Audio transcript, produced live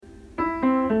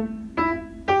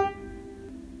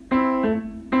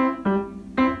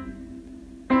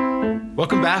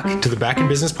Welcome back to the Back in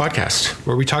Business podcast,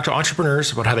 where we talk to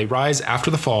entrepreneurs about how they rise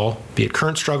after the fall, be it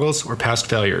current struggles or past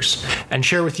failures, and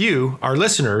share with you, our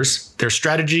listeners, their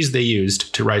strategies they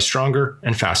used to rise stronger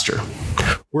and faster.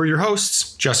 We're your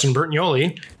hosts, Justin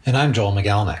Bertignoli. And I'm Joel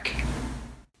McGalnick.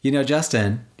 You know,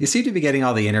 Justin, you seem to be getting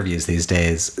all the interviews these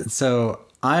days, so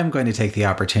I'm going to take the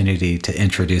opportunity to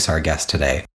introduce our guest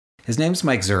today. His name's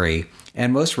Mike Zouhri,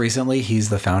 and most recently, he's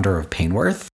the founder of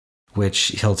Painworth, which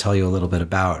he'll tell you a little bit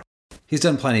about. He's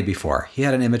done plenty before. He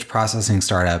had an image processing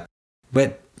startup,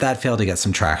 but that failed to get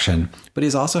some traction. But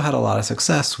he's also had a lot of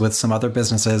success with some other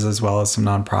businesses as well as some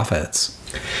nonprofits.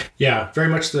 Yeah, very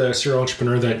much the serial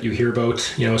entrepreneur that you hear about,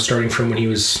 starting from when he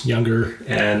was younger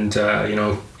and,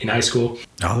 in high school.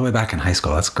 All the way back in high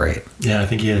school. That's great. Yeah, I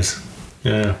think he is.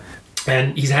 Yeah.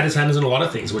 And he's had his hands in a lot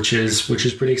of things, which is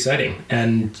pretty exciting.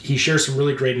 And he shares some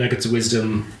really great nuggets of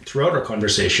wisdom throughout our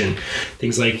conversation.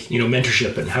 Things like,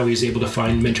 mentorship and how he was able to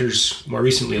find mentors more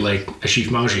recently, like Ashif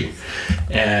Mauji,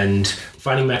 and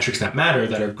finding metrics that matter,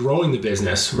 that are growing the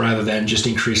business rather than just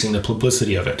increasing the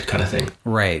publicity of it, kind of thing.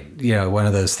 Right. One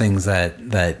of those things that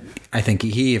I think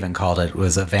he even called it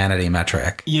was a vanity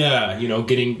metric. Yeah,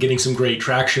 getting some great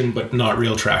traction, but not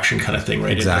real traction, kind of thing,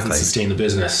 right? Exactly. It doesn't sustain the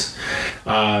business.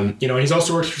 And he's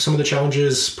also worked through some of the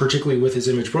challenges, particularly with his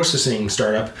image processing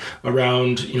startup,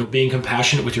 around being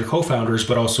compassionate with your co-founders,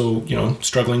 but also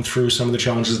struggling through some of the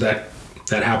challenges that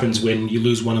happens when you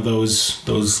lose one of those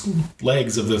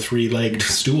legs of the three-legged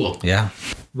stool. Yeah.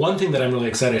 One thing that I'm really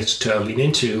excited to lean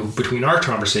into between our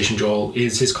conversation, Joel,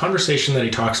 is his conversation that he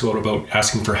talks about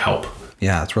asking for help.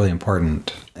 Yeah, it's really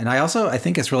important. And I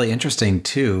think it's really interesting,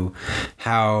 too,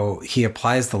 how he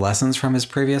applies the lessons from his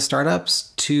previous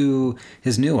startups to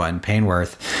his new one,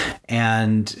 Painworth.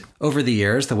 And over the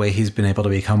years, the way he's been able to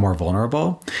become more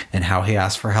vulnerable and how he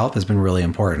asks for help has been really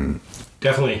important.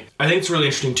 Definitely. I think it's really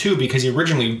interesting, too, because he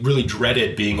originally really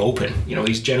dreaded being open.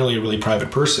 He's generally a really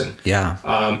private person. Yeah.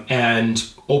 And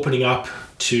opening up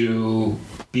to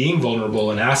being vulnerable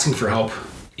and asking for help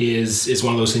is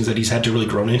one of those things that he's had to really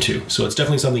grow into. So it's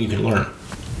definitely something you can learn.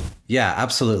 Yeah,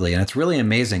 absolutely. And it's really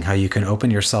amazing how you can open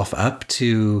yourself up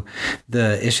to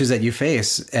the issues that you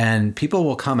face and people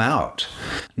will come out.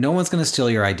 No one's going to steal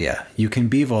your idea. You can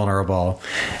be vulnerable.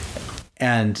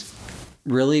 And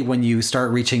really, when you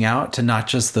start reaching out to not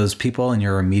just those people in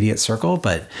your immediate circle,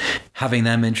 but having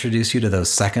them introduce you to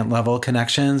those second level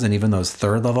connections and even those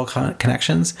third level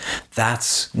connections,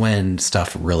 that's when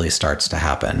stuff really starts to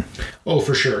happen. Oh,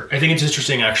 for sure. I think it's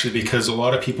interesting, actually, because a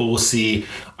lot of people will see,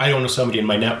 I don't know somebody in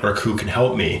my network who can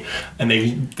help me. And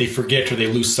they forget or they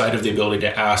lose sight of the ability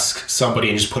to ask somebody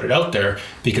and just put it out there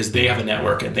because they have a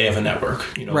network and they have a network.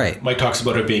 Right. Mike talks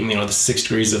about it being, the 6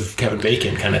 degrees of Kevin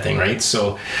Bacon kind of thing, right?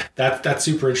 So that's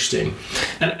super interesting.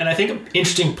 And I think an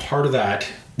interesting part of that,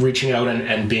 reaching out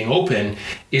and being open,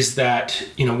 is that,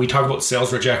 we talk about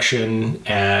sales rejection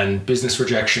and business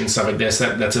rejection, stuff like this.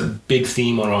 That's a big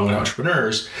theme among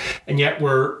entrepreneurs. And yet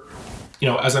we're,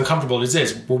 as uncomfortable as it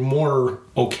is, we're more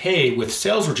okay with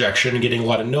sales rejection and getting a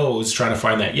lot of no's, trying to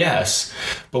find that yes.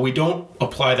 But we don't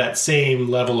apply that same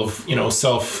level of,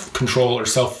 self-control or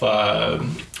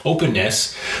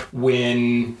self-openness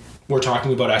when we're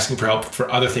talking about asking for help for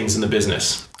other things in the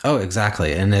business. Oh,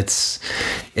 exactly. And it's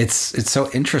so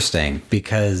interesting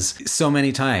because so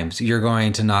many times you're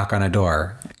going to knock on a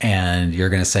door and you're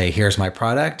going to say, here's my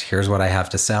product, here's what I have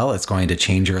to sell, it's going to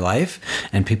change your life.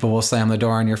 And people will slam the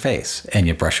door in your face and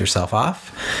you brush yourself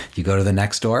off, you go to the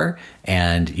next door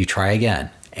and you try again.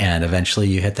 And eventually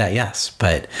you hit that yes.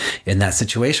 But in that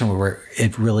situation where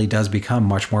it really does become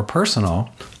much more personal,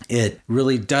 it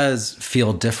really does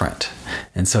feel different.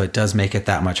 And so it does make it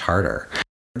that much harder.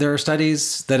 There are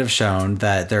studies that have shown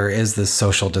that there is this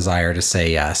social desire to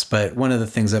say yes, but one of the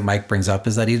things that Mike brings up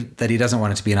is that he doesn't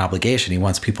want it to be an obligation. He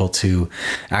wants people to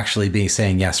actually be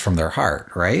saying yes from their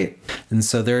heart, right? And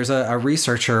so there's a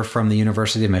researcher from the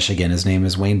University of Michigan. His name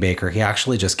is Wayne Baker. He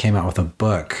actually just came out with a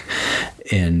book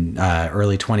in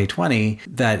early 2020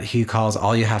 that he calls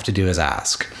All You Have to Do Is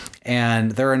Ask.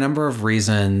 And there are a number of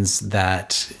reasons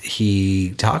that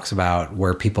he talks about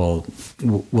where people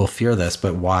will fear this,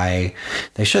 but why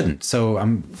they shouldn't. So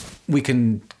we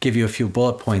can give you a few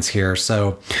bullet points here.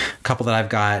 So a couple that I've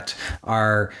got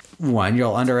are, one,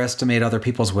 you'll underestimate other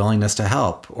people's willingness to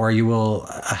help, or you will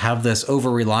have this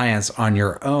over-reliance on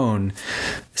your own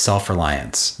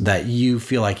self-reliance that you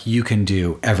feel like you can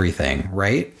do everything,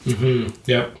 right? Mm-hmm.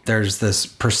 Yep. There's this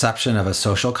perception of a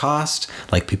social cost,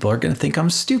 like people are going to think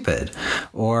I'm stupid,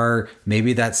 or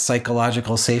maybe that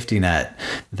psychological safety net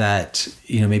that,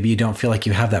 maybe you don't feel like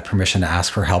you have that permission to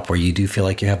ask for help, or you do feel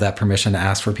like you have that permission to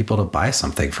ask for people to buy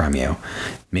something from you.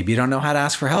 Maybe you don't know how to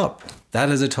ask for help. That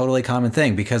is a totally common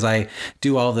thing, because I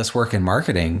do all this work in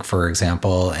marketing, for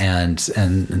example, and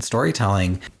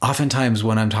storytelling. Oftentimes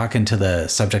when I'm talking to the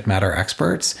subject matter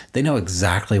experts, they know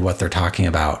exactly what they're talking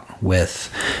about with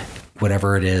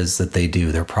whatever it is that they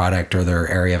do, their product or their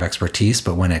area of expertise.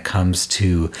 But when it comes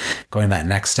to going that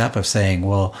next step of saying,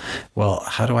 well,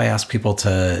 how do I ask people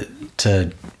to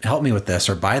help me with this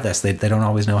or buy this? They don't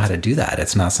always know how to do that.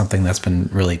 It's not something that's been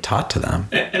really taught to them.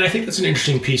 And I think that's an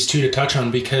interesting piece too to touch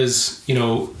on, because,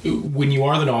 when you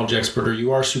are the knowledge expert, or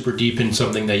you are super deep in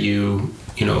something that you're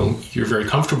very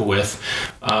comfortable with,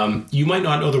 you might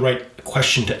not know the right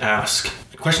question to ask.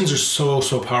 Questions are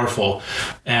so powerful,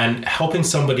 and helping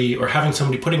somebody, or having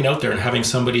somebody putting it out there and having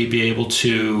somebody be able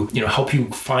to, help you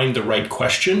find the right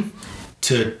question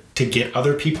to get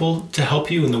other people to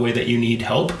help you in the way that you need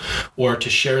help, or to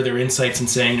share their insights and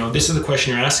saying, this is the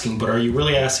question you're asking, but are you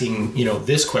really asking,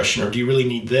 this question, or do you really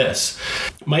need this?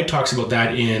 Mike talks about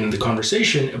that in the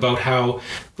conversation, about how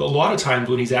a lot of times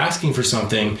when he's asking for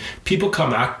something, people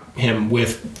come at him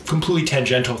with completely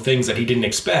tangential things that he didn't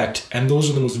expect, and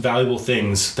those are the most valuable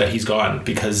things that he's gotten,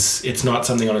 because it's not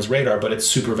something on his radar, but it's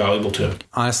super valuable to him.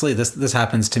 Honestly, this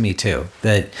happens to me too,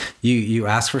 that you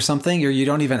ask for something, or you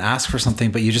don't even ask for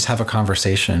something, but you just have a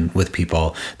conversation with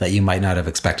people that you might not have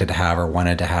expected to have, or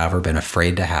wanted to have, or been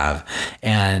afraid to have,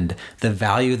 and the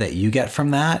value that you get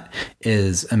from that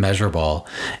is immeasurable.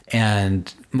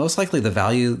 And most likely the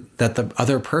value that the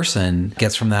other person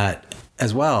gets from that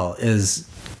as well is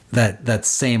that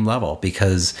same level,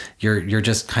 because you're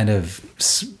just kind of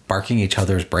sparking each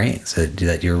other's brains,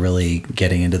 that you're really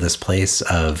getting into this place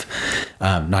of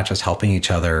not just helping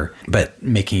each other, but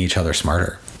making each other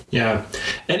smarter. Yeah.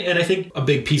 And I think a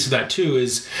big piece of that too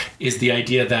is the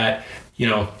idea that,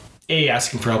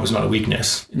 asking for help is not a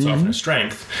weakness. It's often a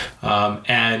strength.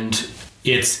 And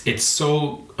it's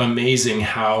so amazing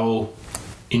how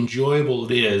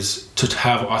enjoyable it is to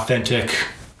have authentic,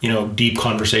 deep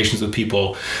conversations with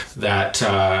people that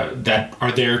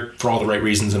are there for all the right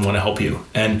reasons and want to help you.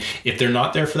 And if they're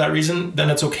not there for that reason, then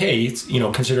it's okay. It's,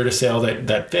 considered a sale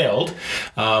that failed.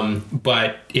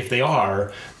 But if they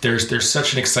are, there's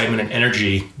such an excitement and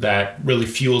energy that really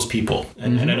fuels people.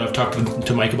 And I know I've talked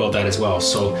to Mike about that as well.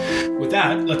 So with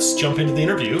that, let's jump into the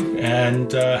interview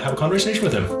and have a conversation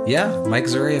with him. Yeah, Mike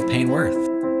Zouhri of Painworth.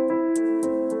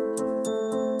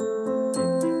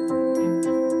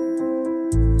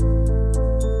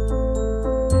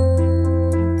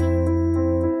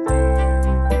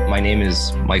 My name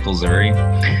is Michael Zouhri,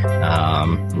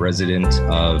 resident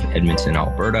of Edmonton,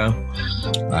 Alberta.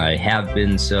 I have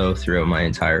been so throughout my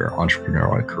entire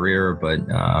entrepreneurial career, but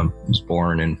was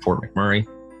born in Fort McMurray.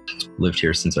 Lived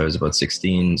here since I was about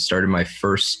 16. Started my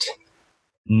first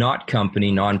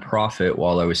nonprofit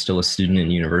while I was still a student in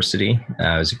university.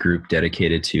 It was a group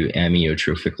dedicated to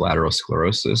amyotrophic lateral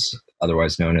sclerosis,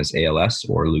 otherwise known as ALS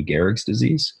or Lou Gehrig's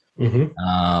disease.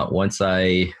 Once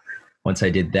I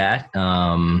did that,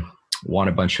 won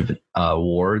a bunch of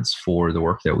awards for the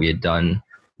work that we had done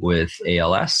with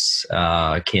ALS,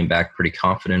 came back pretty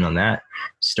confident on that,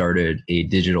 started a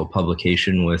digital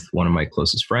publication with one of my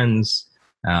closest friends.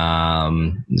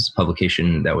 This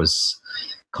publication that was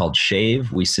called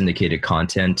Shave. We syndicated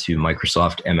content to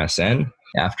Microsoft MSN.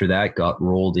 After that, got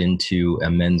rolled into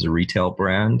a men's retail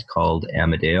brand called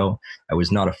Amadeo. I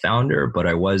was not a founder, but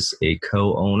I was a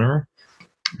co-owner.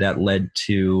 That led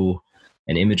to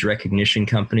an image recognition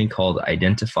company called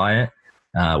Identify It,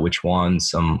 which won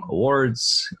some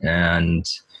awards and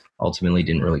ultimately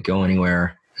didn't really go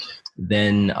anywhere.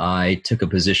 Then I took a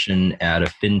position at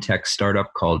a fintech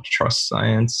startup called Trust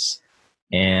Science.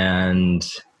 And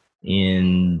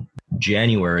in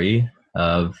January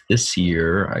of this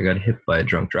year, I got hit by a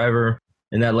drunk driver.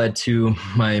 And that led to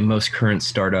my most current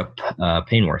startup,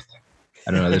 Painworth.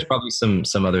 I don't know. There's probably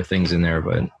some other things in there,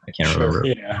 but I can't remember.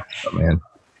 Yeah. Oh, man.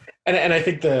 And I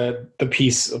think the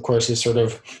piece, of course, is sort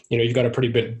of, you've got a pretty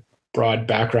big, broad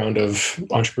background of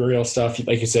entrepreneurial stuff.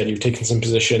 Like you said, you've taken some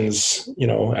positions,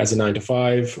 as a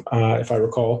 9-to-5, if I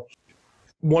recall.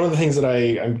 One of the things that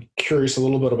I'm curious a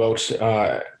little bit about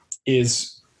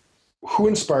is who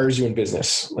inspires you in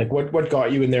business? Like what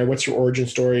got you in there? What's your origin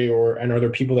story? And are there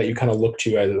people that you kind of look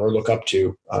to or look up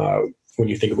to when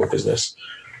you think about business?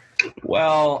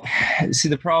 Well, see,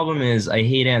 the problem is I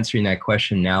hate answering that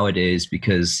question nowadays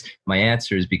because my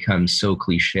answer has become so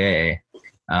cliche.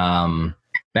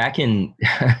 Back in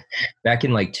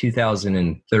like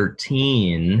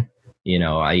 2013,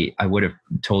 I would have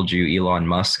told you Elon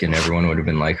Musk and everyone would have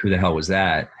been like, who the hell was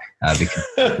that? Because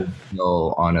he was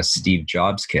still on a Steve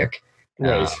Jobs kick.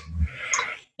 Right.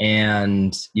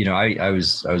 And, I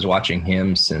was watching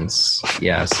him since I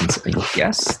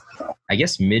guess I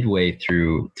guess midway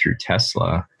through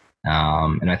Tesla.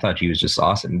 And I thought he was just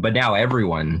awesome. But now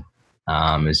everyone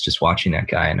is just watching that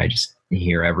guy, and I just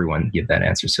hear everyone give that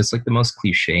answer. So it's like the most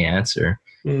cliche answer.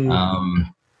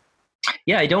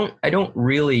 Yeah, I don't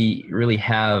really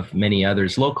have many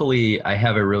others. Locally, I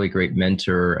have a really great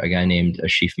mentor, a guy named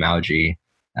Ashif Mauji.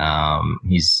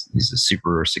 He's a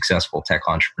super successful tech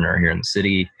entrepreneur here in the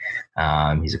city.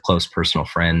 He's a close personal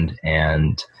friend,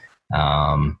 and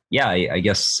yeah, I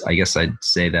guess I'd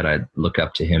say that I look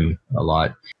up to him a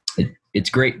lot. It's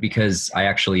great because I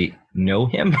actually know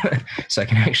him, so I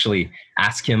can actually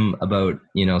ask him about,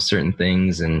 certain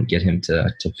things and get him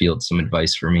to field some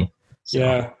advice for me. So.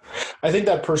 Yeah, I think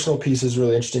that personal piece is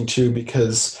really interesting too,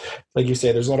 because like you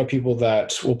say, there's a lot of people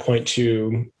that will point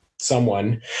to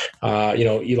someone,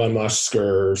 Elon Musk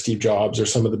or Steve Jobs or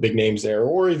some of the big names there,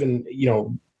 or even,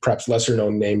 perhaps lesser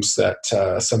known names that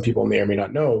some people may or may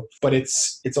not know. But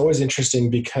it's always interesting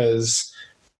because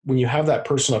when you have that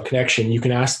personal connection, you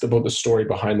can ask about the story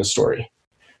behind the story,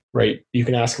 right? You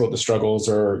can ask about the struggles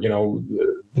or,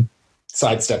 the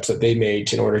side steps that they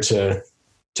made in order to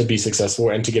be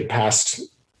successful and to get past,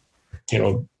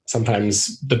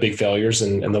 sometimes the big failures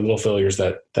and the little failures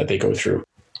that they go through.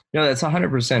 No, that's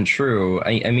 100% true.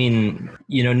 I mean,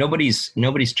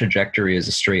 nobody's trajectory is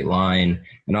a straight line.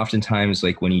 And oftentimes,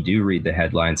 like when you do read the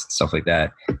headlines and stuff like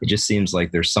that, it just seems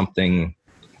like there's something,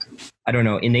 I don't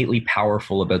know, innately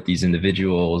powerful about these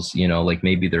individuals, like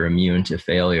maybe they're immune to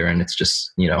failure, and it's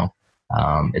just,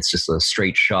 it's just a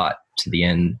straight shot to the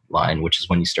end line, which is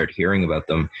when you start hearing about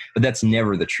them. But that's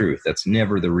never the truth. That's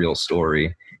never the real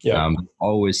story. Yeah.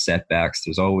 Always setbacks.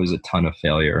 There's always a ton of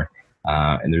failure.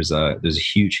 And there's a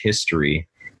huge history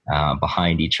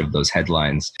behind each of those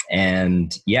headlines.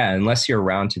 And yeah, unless you're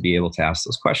around to be able to ask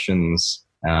those questions,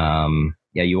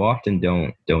 you often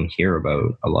don't hear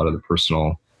about a lot of the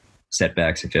personal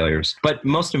setbacks and failures. But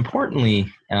most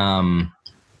importantly,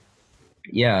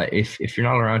 if you're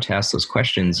not around to ask those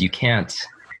questions, you can't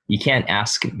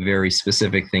ask very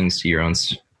specific things to your own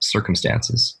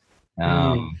circumstances.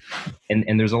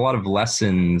 And there's a lot of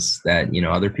lessons that,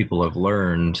 other people have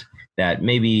learned that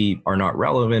maybe are not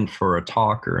relevant for a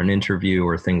talk or an interview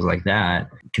or things like that,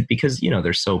 because,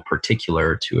 they're so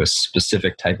particular to a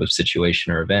specific type of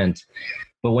situation or event.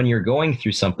 But when you're going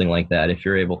through something like that, if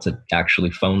you're able to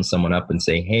actually phone someone up and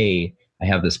say, hey, I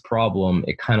have this problem,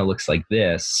 it kind of looks like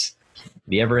this.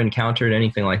 Have you ever encountered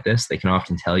anything like this? They can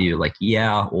often tell you like,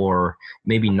 yeah, or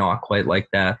maybe not quite like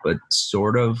that, but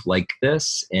sort of like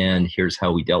this. And here's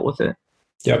how we dealt with it.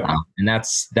 Yep. And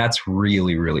that's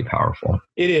really, really powerful.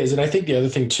 It is. And I think the other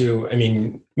thing too, I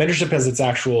mean, mentorship has its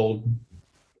actual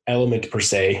element per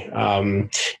se,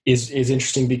 is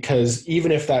interesting because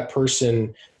even if that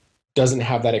person doesn't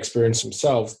have that experience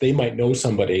themselves, they might know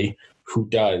somebody who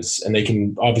does, and they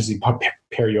can obviously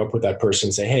pair you up with that person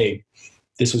and say, hey,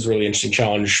 this was a really interesting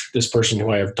challenge. This person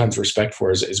who I have tons of respect for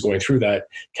is going through that.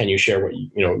 Can you share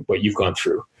what you've gone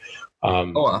through?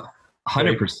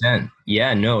 100%.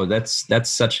 Yeah, no, that's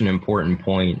such an important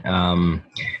point.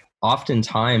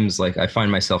 Oftentimes, like I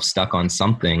find myself stuck on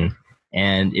something,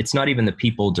 and it's not even the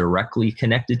people directly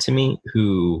connected to me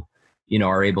who,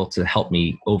 are able to help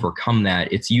me overcome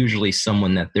that. It's usually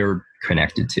someone that they're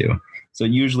connected to. So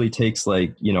it usually takes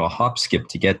like, a hop skip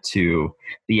to get to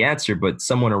the answer, but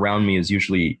someone around me is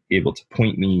usually able to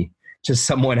point me to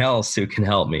someone else who can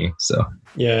help me. So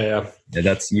yeah,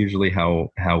 that's usually how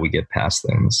we get past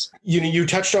things. You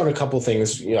touched on a couple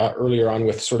things earlier on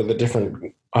with sort of the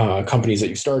different companies that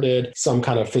you started. Some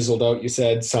kind of fizzled out, you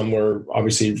said. Some were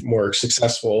obviously more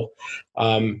successful.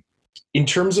 In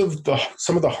terms of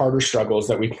some of the harder struggles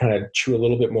that we can kind of chew a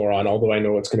little bit more on, although I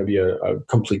know it's going to be a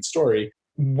complete story,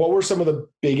 what were some of the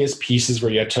biggest pieces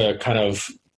where you had to kind of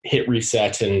hit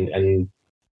reset and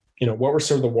what were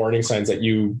sort of the warning signs that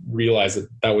you realized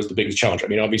that was the biggest challenge? I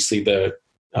mean, obviously the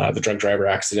drunk driver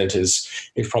accident is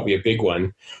probably a big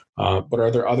one, but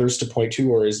are there others to point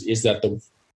to, or is that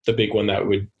the big one that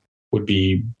would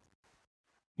be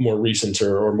more recent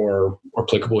or more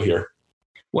applicable here?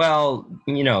 Well,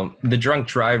 the drunk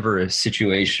driver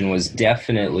situation was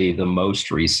definitely the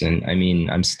most recent. I mean,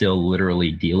 I'm still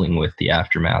literally dealing with the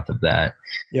aftermath of that.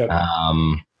 Yep.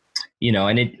 And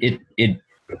it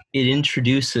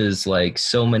introduces like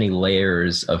so many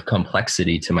layers of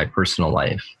complexity to my personal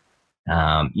life.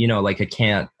 Like I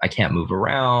can't move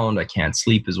around. I can't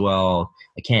sleep as well.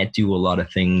 I can't do a lot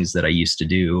of things that I used to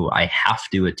do. I have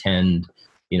to attend,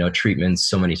 treatments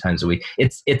so many times a week.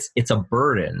 It's a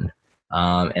burden.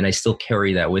 And I still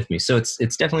carry that with me. So it's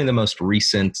definitely the most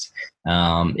recent.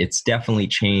 It's definitely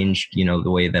changed,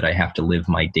 the way that I have to live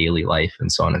my daily life and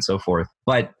so on and so forth.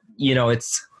 But,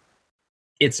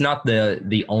 it's not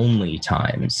the only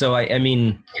time. So I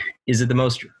mean, is it the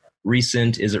most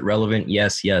recent? Is it relevant?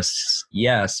 Yes.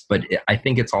 But I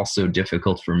think it's also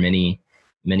difficult for many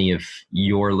of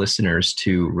your listeners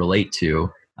to relate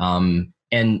to. And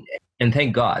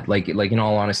thank God, like in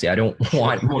all honesty, I don't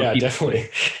want more people definitely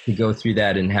to go through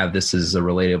that and have this as a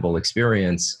relatable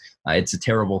experience. It's a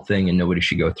terrible thing and nobody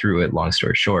should go through it, long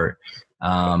story short.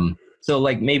 So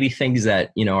like maybe things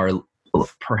that, are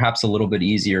perhaps a little bit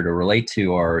easier to relate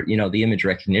to are, the image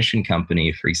recognition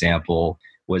company, for example,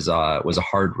 was a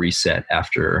hard reset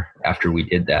after we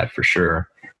did that, for sure.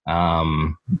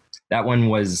 That one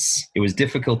was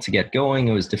difficult to get going.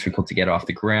 It was difficult to get off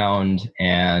the ground.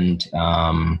 And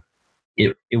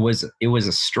it was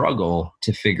a struggle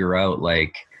to figure out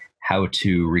like how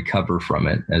to recover from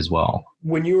it as well.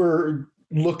 When you were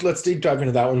let's deep dive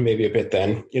into that one maybe a bit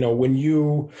then. When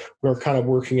you were kind of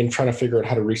working and trying to figure out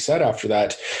how to reset after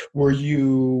that,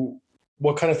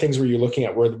 what kind of things were you looking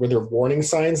at? Were there warning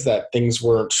signs that things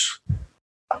weren't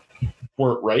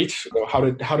right? How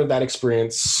did that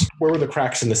experience, where were the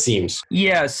cracks in the seams?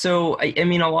 Yeah, so I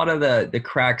mean, a lot of the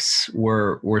cracks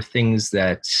were things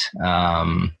that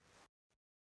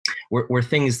were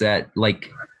things that like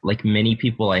many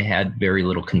people I had very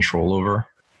little control over.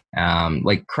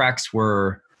 Like cracks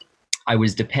were, I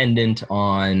was dependent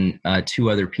on 2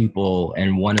 other people,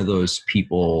 and one of those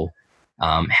people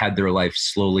had their life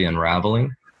slowly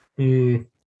unraveling.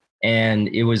 And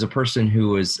it was a person who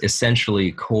was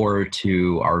essentially core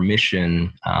to our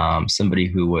mission, somebody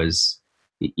who was,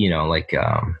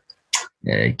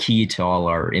 key to all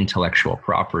our intellectual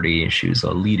property. She was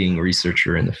a leading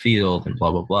researcher in the field and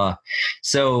blah, blah, blah.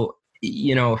 So,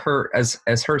 her,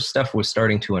 as her stuff was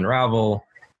starting to unravel,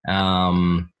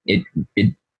 it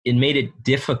made it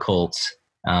difficult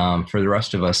for the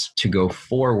rest of us to go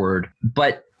forward.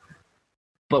 But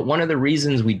one of the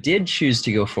reasons we did choose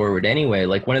to go forward anyway,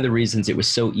 like one of the reasons it was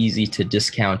so easy to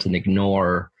discount and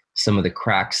ignore some of the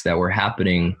cracks that were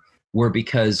happening were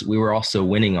because we were also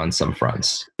winning on some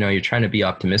fronts. You're trying to be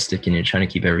optimistic and you're trying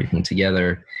to keep everything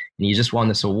together, and you just won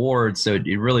this award. So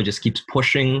it really just keeps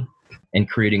pushing and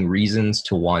creating reasons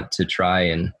to want to try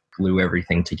and glue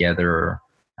everything together,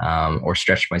 or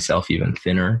stretch myself even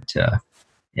thinner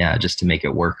just to make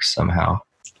it work somehow.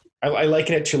 I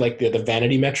liken it to like the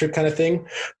vanity metric kind of thing,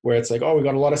 where it's like, oh, we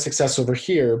got a lot of success over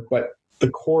here, but the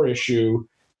core issue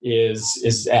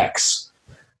is X.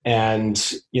 And,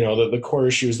 the core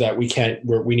issue is that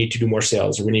we need to do more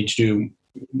sales, or we need to do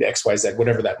X, Y, Z,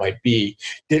 whatever that might be.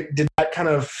 Did that kind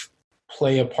of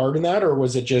play a part in that? Or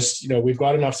was it just, we've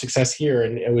got enough success here,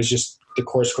 and it was just the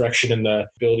course correction and the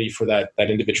ability for that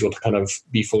individual to kind of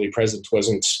be fully present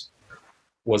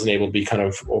wasn't able to be kind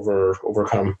of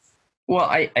overcome? Well,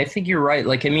 I think you're right.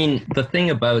 Like, I mean, the thing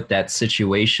about that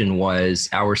situation was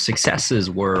our successes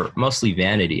were mostly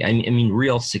vanity. I mean,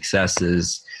 real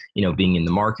successes, being in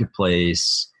the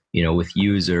marketplace, with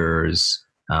users,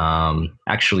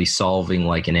 actually solving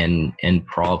like an end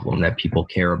problem that people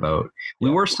care about. We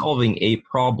were solving a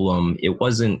problem. It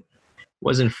wasn't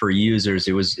for users.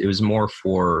 It was more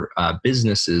for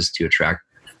businesses to attract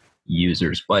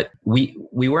users, but we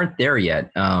weren't there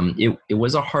yet. It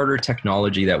was a harder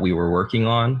technology that we were working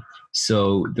on,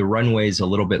 so the runway is a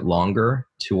little bit longer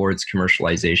towards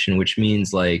commercialization, which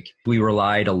means like we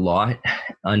relied a lot,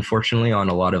 unfortunately, on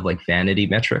a lot of like vanity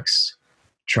metrics,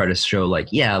 try to show like,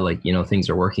 things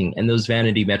are working. And those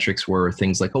vanity metrics were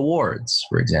things like awards,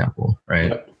 for example,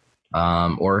 right? Yep.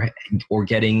 Or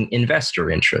getting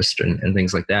investor interest and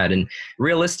things like that. And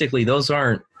realistically, those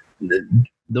aren't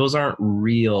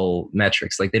real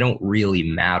metrics. Like, they don't really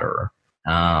matter.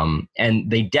 And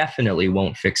they definitely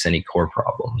won't fix any core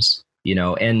problems,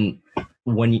 and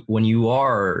when you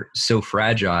are so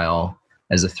fragile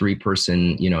as a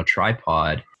 3-person,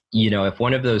 tripod, if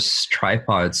one of those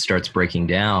tripods starts breaking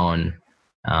down,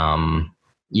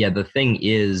 the thing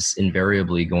is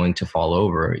invariably going to fall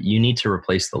over. You need to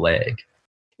replace the leg.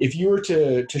 If you were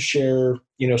to share,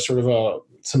 sort of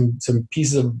some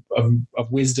pieces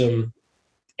of wisdom,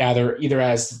 either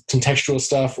as contextual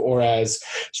stuff or as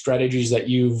strategies that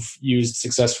you've used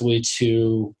successfully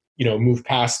to, move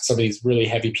past some of these really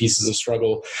heavy pieces of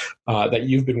struggle that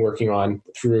you've been working on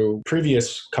through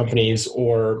previous companies,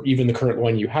 or even the current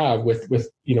one you have with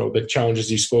the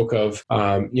challenges you spoke of,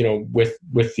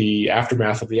 with the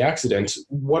aftermath of the accident.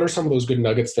 What are some of those good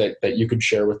nuggets that you could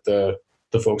share with the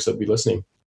folks that will be listening?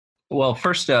 Well,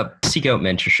 first up, seek out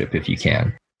mentorship if you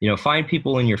can. Find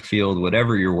people in your field,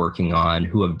 whatever you're working on,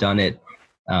 who have done it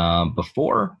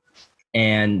before,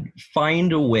 and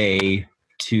find a way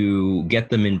to get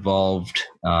them involved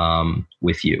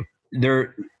with you.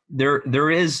 There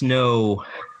is no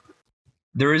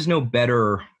there is no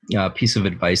better piece of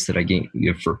advice that I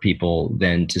give for people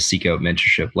than to seek out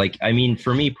mentorship. Like, I mean,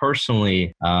 for me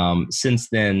personally, since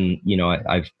then,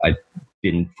 I've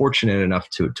been fortunate enough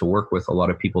to work with a lot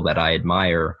of people that I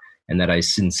admire and that I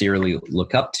sincerely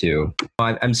look up to.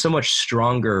 I'm so much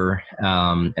stronger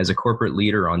as a corporate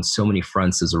leader on so many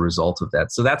fronts as a result of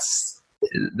that. So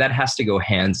that has to go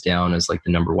hands down as like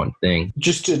the number one thing.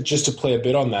 Just to play a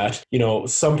bit on that,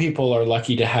 some people are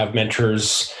lucky to have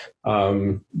mentors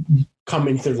come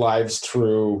into their lives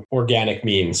through organic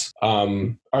means.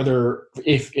 Are there,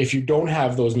 if you don't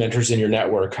have those mentors in your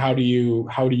network, how do you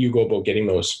go about getting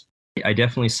those? I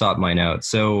definitely sought mine out.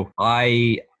 So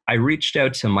I reached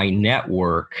out to my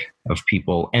network of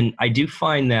people, and I do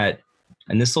find that,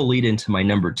 and this will lead into my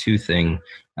number two thing,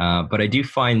 but I do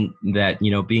find that,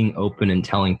 being open and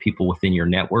telling people within your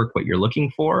network what you're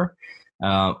looking for,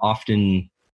 often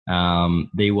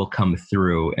they will come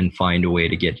through and find a way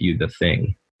to get you the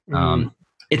thing.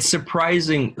 It's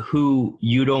surprising who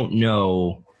you don't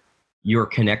know you're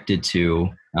connected to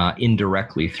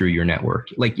indirectly through your network.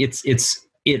 Like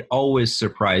it always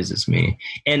surprises me.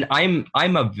 And I'm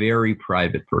a very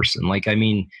private person. Like, I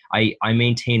mean, I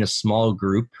maintain a small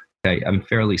group. I'm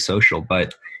fairly social,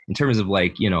 but in terms of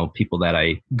like, people that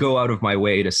I go out of my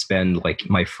way to spend like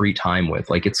my free time with,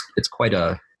 like it's quite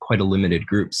a limited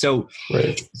group. So,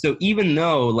 right. So even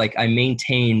though like I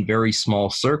maintain very small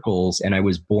circles and I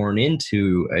was born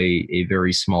into a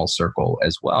very small circle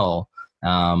as well,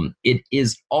 it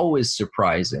is always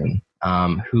surprising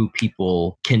who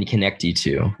people can connect you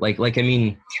to. Like I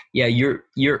mean, yeah,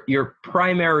 your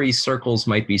primary circles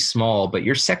might be small, but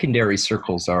your secondary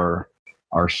circles are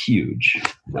huge,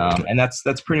 and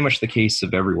that's pretty much the case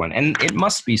of everyone, and it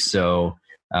must be so.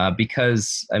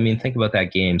 Because, I mean, think about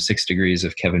that game, 6 Degrees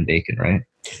of Kevin Bacon,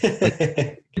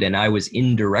 right? And I was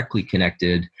indirectly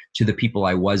connected to the people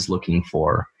I was looking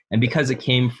for. And because it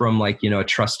came from like, a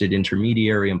trusted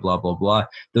intermediary and blah, blah, blah,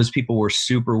 those people were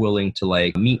super willing to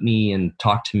like meet me and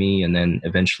talk to me. And then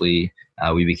eventually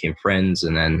we became friends.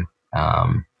 And then,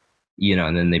 and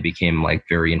then they became like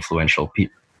very influential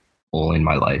people in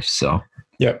my life. So.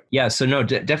 Yep. Yeah. So no,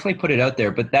 definitely put it out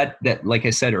there. But that, like I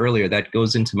said earlier, that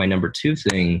goes into my number two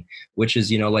thing, which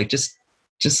is, like just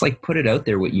like put it out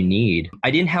there what you need. I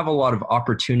didn't have a lot of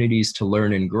opportunities to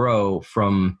learn and grow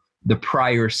from the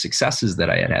prior successes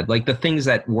that I had, like the things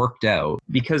that worked out.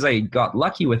 Because I got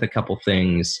lucky with a couple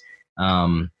things,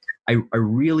 I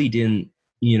really didn't,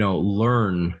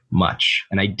 learn much,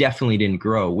 and I definitely didn't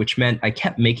grow, which meant I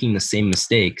kept making the same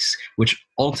mistakes, which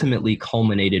ultimately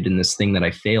culminated in this thing that I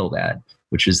failed at,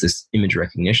 which is this image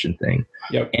recognition thing.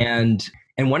 Yep. And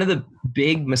one of the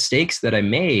big mistakes that I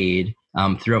made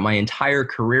throughout my entire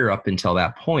career up until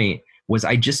that point was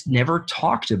I just never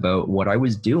talked about what I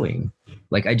was doing.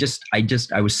 Like I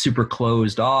was super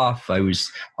closed off. I was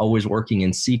always working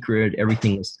in secret.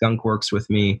 Everything was skunk works with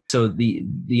me. So the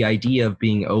idea of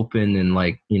being open and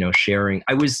like, sharing,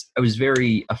 I was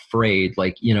very afraid,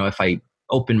 like, if I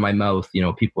open my mouth,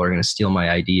 people are going to steal my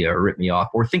idea or rip me off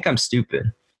or think I'm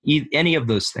stupid. Any of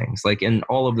those things, like, and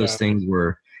all of those things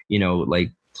were,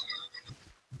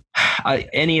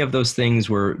 any of those things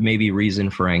were maybe reason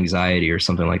for anxiety or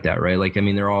something like that, right? Like, I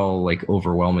mean, they're all like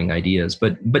overwhelming ideas,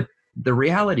 but the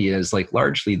reality is like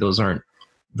largely those aren't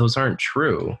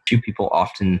true. Two people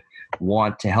often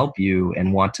want to help you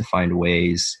and want to find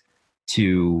ways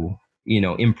to,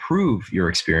 improve your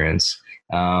experience.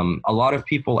 A lot of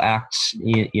people act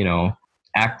in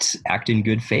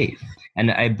good faith.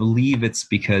 And I believe it's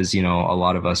because, a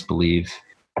lot of us believe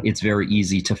it's very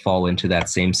easy to fall into that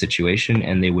same situation,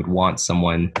 and they would want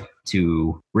someone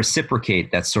to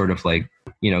reciprocate that sort of like,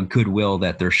 goodwill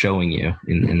that they're showing you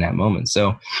in that moment.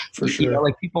 So for sure,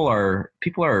 like people are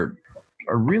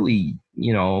really,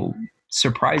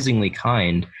 surprisingly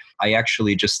kind. I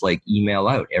actually just like email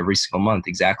out every single month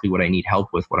exactly what I need help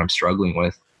with, what I'm struggling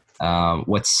with,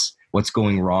 what's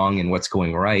going wrong and what's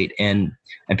going right. And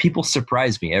people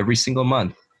surprise me every single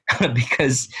month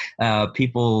because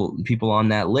people on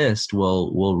that list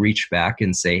will reach back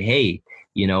and say, hey,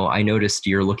 I noticed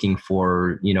you're looking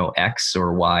for, X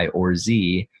or Y or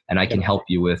Z, and I can help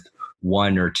you with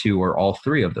one or two or all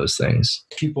three of those things.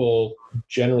 People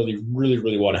generally really,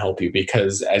 really want to help you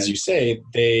because, as you say,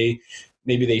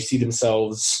 maybe they see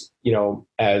themselves,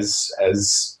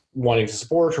 as wanting to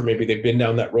support, or maybe they've been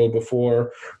down that road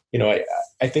before. I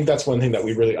think that's one thing that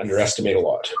we really underestimate a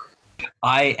lot.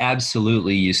 I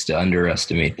absolutely used to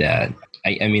underestimate that.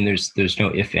 I mean, there's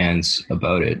no ifs, ands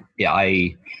about it. Yeah,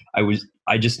 I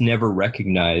just never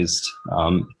recognized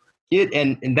it,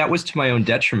 and that was to my own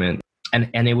detriment,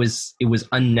 and it was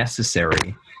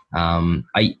unnecessary.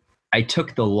 I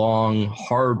took the long,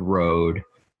 hard road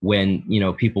when,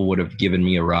 people would have given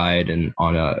me a ride and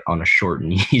on a short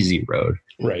and easy road.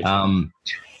 Right.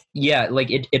 Yeah, like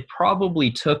it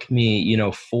probably took me,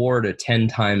 4 to 10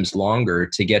 times longer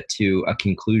to get to a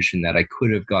conclusion that I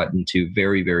could have gotten to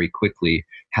very, very quickly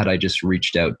had I just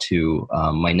reached out to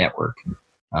my network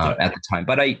at the time.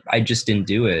 But I just didn't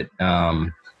do it,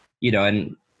 and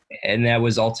that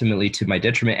was ultimately to my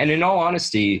detriment. And in all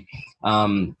honesty,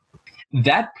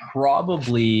 that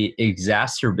probably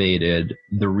exacerbated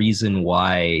the reason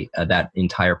why that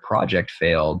entire project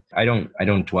failed. I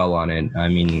don't dwell on it. I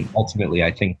mean, ultimately,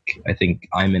 I think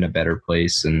I'm in a better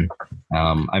place, and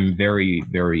I'm very,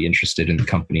 very interested in the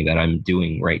company that I'm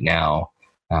doing right now,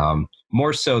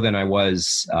 more so than I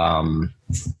was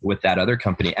with that other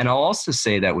company. And I'll also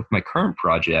say that with my current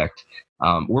project,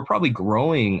 we're probably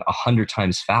growing 100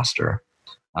 times faster,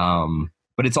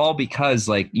 but it's all because,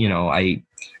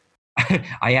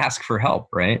 I ask for help,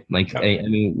 right? Like, I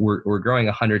mean, we're growing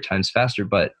 100 times faster,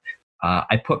 but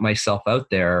I put myself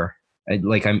out there.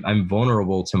 I'm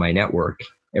vulnerable to my network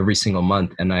every single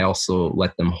month, and I also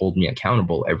let them hold me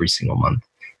accountable every single month.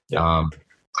 Yeah.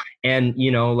 And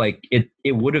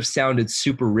it would have sounded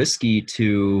super risky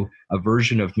to a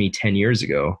version of me 10 years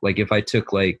ago. Like if I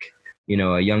took a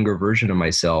younger version of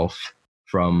myself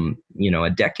from a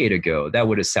decade ago, that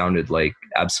would have sounded like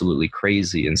absolutely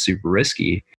crazy and super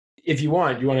risky. If you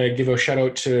want to give a shout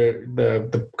out to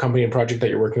the company and project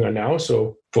that you're working on now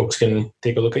so folks can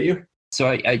take a look at you. So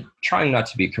I trying not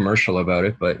to be commercial about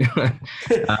it, but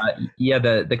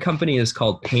the company is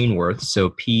called Painworth. So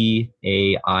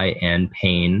PAIN,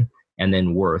 pain, and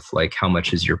then worth, like how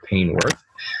much is your pain worth?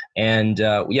 And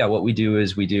what we do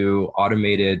is we do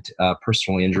automated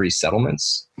personal injury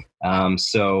settlements.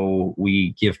 So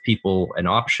we give people an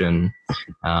option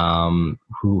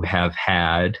who have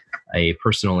had a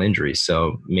personal injury.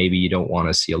 So maybe you don't want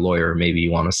to see a lawyer, maybe you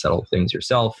want to settle things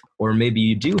yourself, or maybe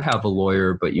you do have a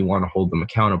lawyer, but you want to hold them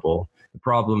accountable. The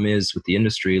problem is with the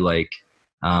industry,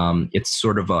 it's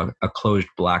sort of a closed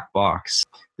black box.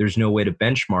 There's no way to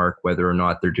benchmark whether or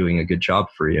not they're doing a good job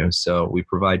for you. So we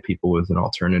provide people with an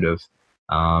alternative.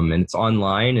 And it's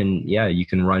online, and you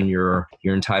can run your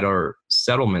entire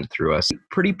settlement through us.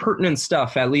 Pretty pertinent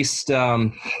stuff, at least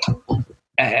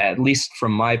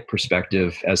from my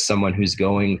perspective, as someone who's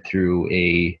going through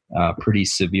a pretty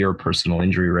severe personal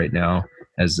injury right now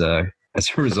as a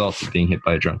result of being hit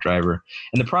by a drunk driver.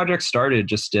 And the project started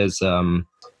just as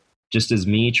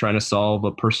me trying to solve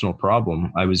a personal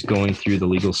problem. I was going through the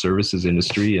legal services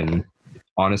industry, and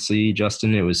honestly,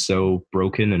 Justin, it was so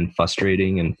broken and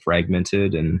frustrating and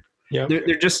fragmented, and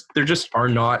there just are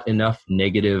not enough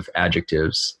negative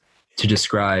adjectives to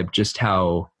describe just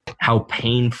how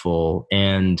painful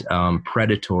and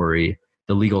predatory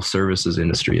the legal services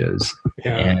industry is.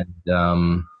 Yeah.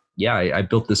 And I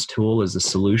built this tool as a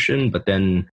solution, but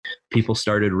then people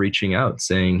started reaching out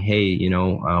saying, hey,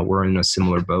 we're in a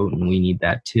similar boat and we need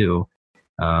that too.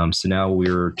 So now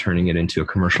we're turning it into a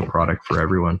commercial product for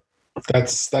everyone.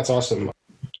 That's awesome.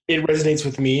 It resonates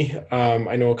with me.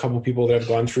 I know a couple of people that have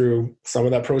gone through some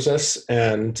of that process,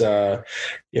 and I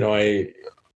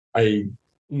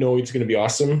know it's going to be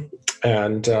awesome,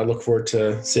 and look forward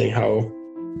to seeing how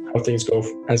things go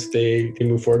as they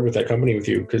move forward with that company with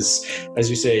you. Because as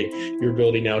you say, your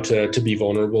ability now to be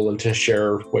vulnerable and to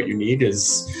share what you need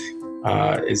is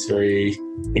very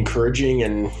encouraging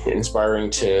and inspiring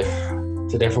to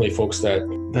definitely folks that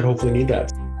hopefully need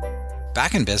that.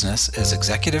 Back in Business is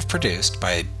executive produced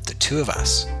by the two of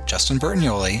us, Justin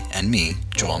Bertagnoli and me,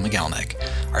 Joel McGelnick.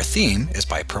 Our theme is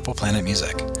by Purple Planet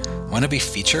Music. Want to be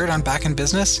featured on Back in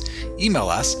Business? Email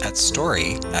us at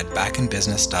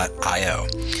story@backinbusiness.io.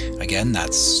 Again,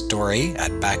 that's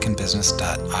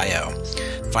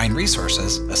story@backinbusiness.io. Find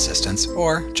resources, assistance,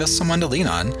 or just someone to lean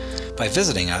on by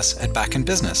visiting us at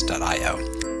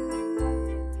backinbusiness.io.